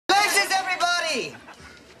everybody.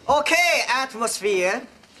 Okay, atmosphere.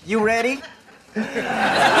 You ready?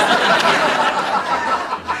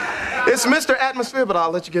 It's Mr. Atmosphere, but I'll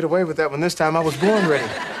let you get away with that one this time. I was born ready.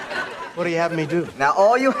 What do you have me do? Now,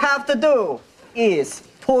 all you have to do is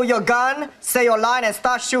pull your gun, say your line, and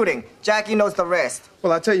start shooting. Jackie knows the rest.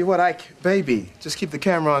 Well, I tell you what, Ike, baby, just keep the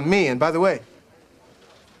camera on me. And by the way,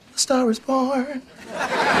 a star is born.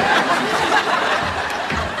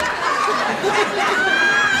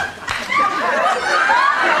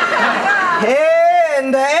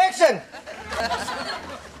 And action!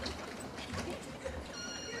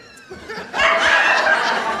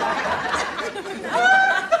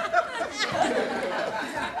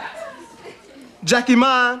 Jackie,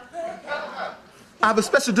 mine, I have a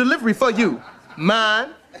special delivery for you. Mine.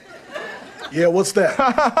 Yeah, what's that?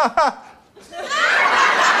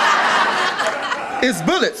 It's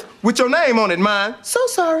bullets with your name on it, mine. So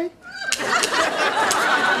sorry.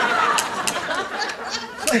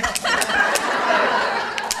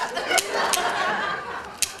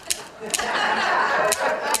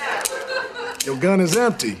 Your gun is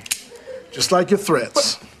empty, just like your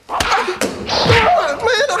threats. What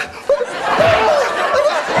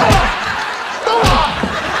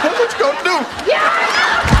you gonna do?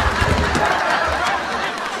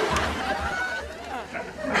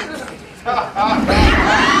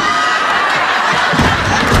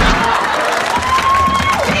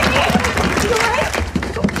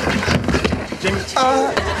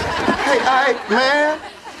 Hey, Ike, man.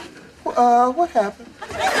 What happened?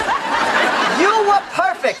 You were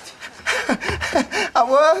perfect. I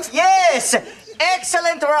was? Yes.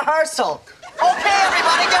 Excellent rehearsal. Okay,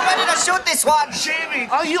 everybody, get ready to shoot this one. Jamie,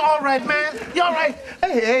 are you all right, man? You all right?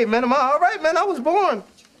 Hey, man, am I all right, man? I was born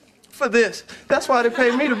for this. That's why they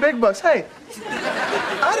paid me the big bucks. Hey,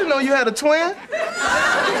 I didn't know you had a twin.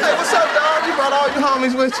 Hey, what's up, dog? You brought all your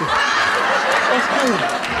homies with you. That's good.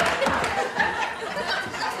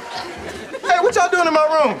 Hey, what y'all doing in my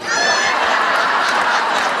room?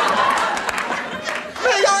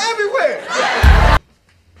 Man, y'all everywhere.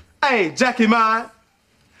 Hey, Jackie, mine.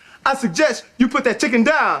 I suggest you put that chicken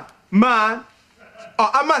down, mine. Or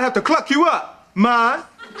I might have to cluck you up, mine.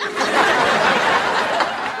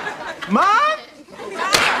 Mine?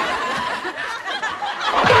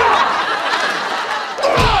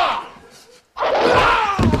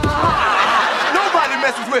 Nobody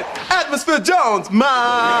messes with Atmosphere Jones,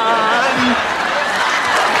 mine.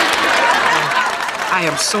 I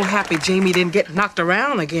am so happy Jamie didn't get knocked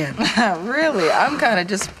around again. Really? I'm kind of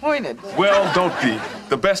disappointed. Well, don't be.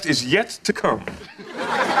 The best is yet to come.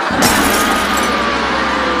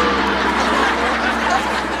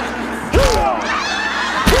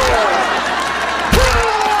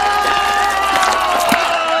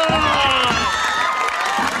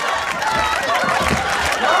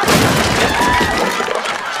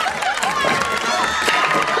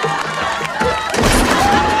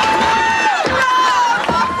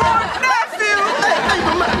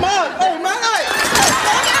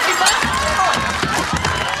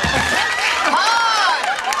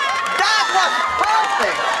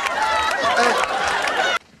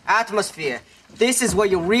 Atmosphere. This is where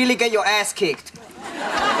you really get your ass kicked.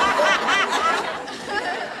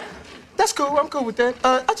 That's cool. I'm cool with that.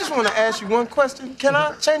 I just want to ask you one question. Can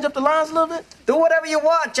I change up the lines a little bit? Do whatever you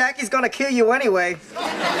want. Jackie's gonna kill you anyway.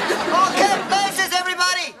 Okay, faces,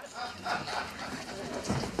 everybody.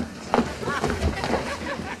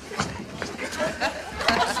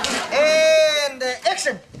 And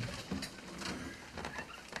action.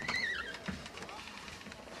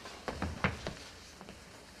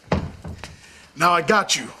 Now I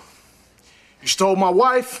got you. You stole my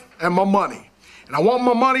wife and my money, and I want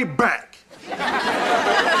my money back.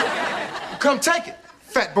 Come take it,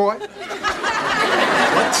 fat boy.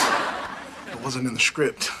 What? It wasn't in the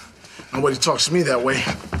script. Nobody talks to me that way.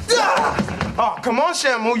 Oh, come on,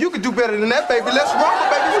 Shamu. You can do better than that, baby. Let's rumble,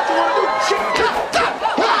 baby. What you want to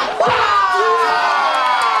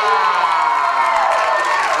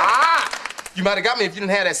do? You might have got me if you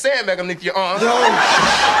didn't have that sandbag underneath your arm. No.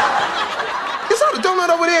 Is that a donut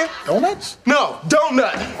over there? Donuts? No,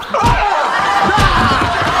 donut.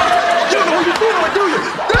 You don't know who you're dealing with, do you?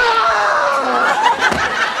 God!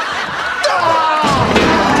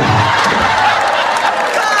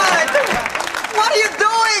 What are you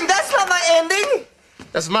doing? That's not my ending.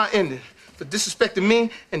 That's my ending for disrespecting me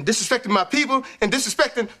and disrespecting my people and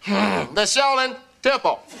disrespecting that Shaolin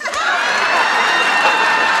temple.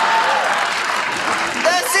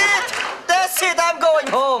 That's it. I'm going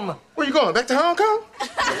home. Where you going? Back to Hong Kong?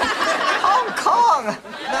 Hong Kong.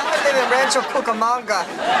 Now I live in Rancho Cucamonga.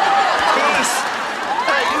 Peace.